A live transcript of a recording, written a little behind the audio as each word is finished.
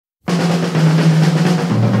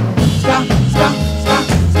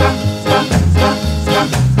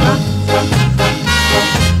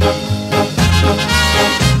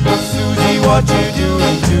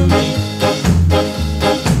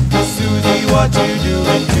what you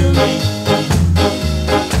doing to me.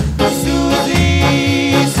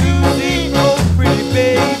 Suzie, Suzie, oh pretty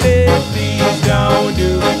baby, please don't do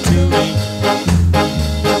it to me.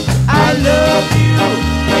 I love you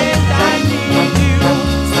and I need you,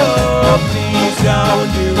 so please don't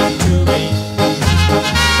do it to me.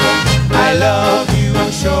 I love you,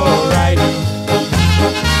 I'm sure I do.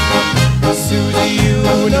 Suzie, you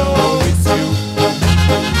know it's true.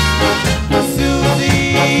 Suzie,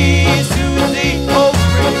 Suzie, oh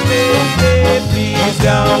pretty baby, please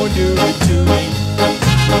don't do it to me.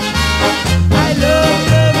 I love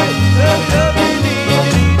you,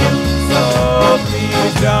 need you, so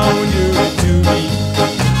please don't do it to me.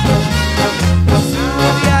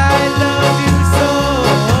 Suzie, I love you so,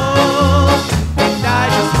 and I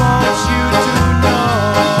just want you to know.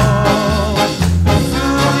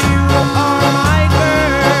 Suzie, you are my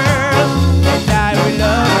girl, and I will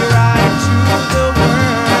love you right through the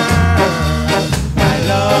world. I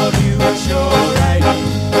love you, sure I do.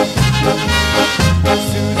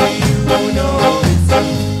 Suzie, you know it's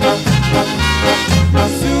true.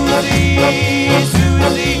 Suzie,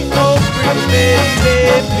 Suzie, oh pretty baby,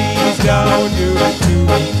 please don't do it to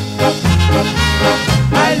me.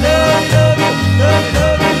 I love you,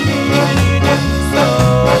 need you, so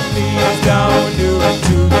please don't do it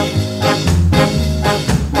to me.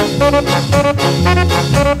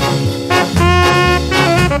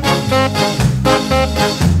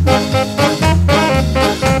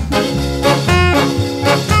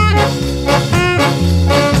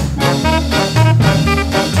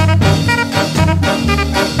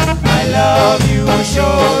 I love you,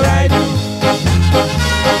 sure I do.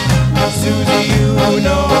 Suzie, you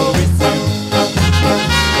know it's true.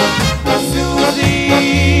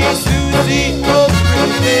 Suzie, Suzie, oh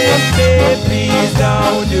pretty baby, please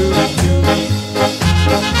don't do it to me.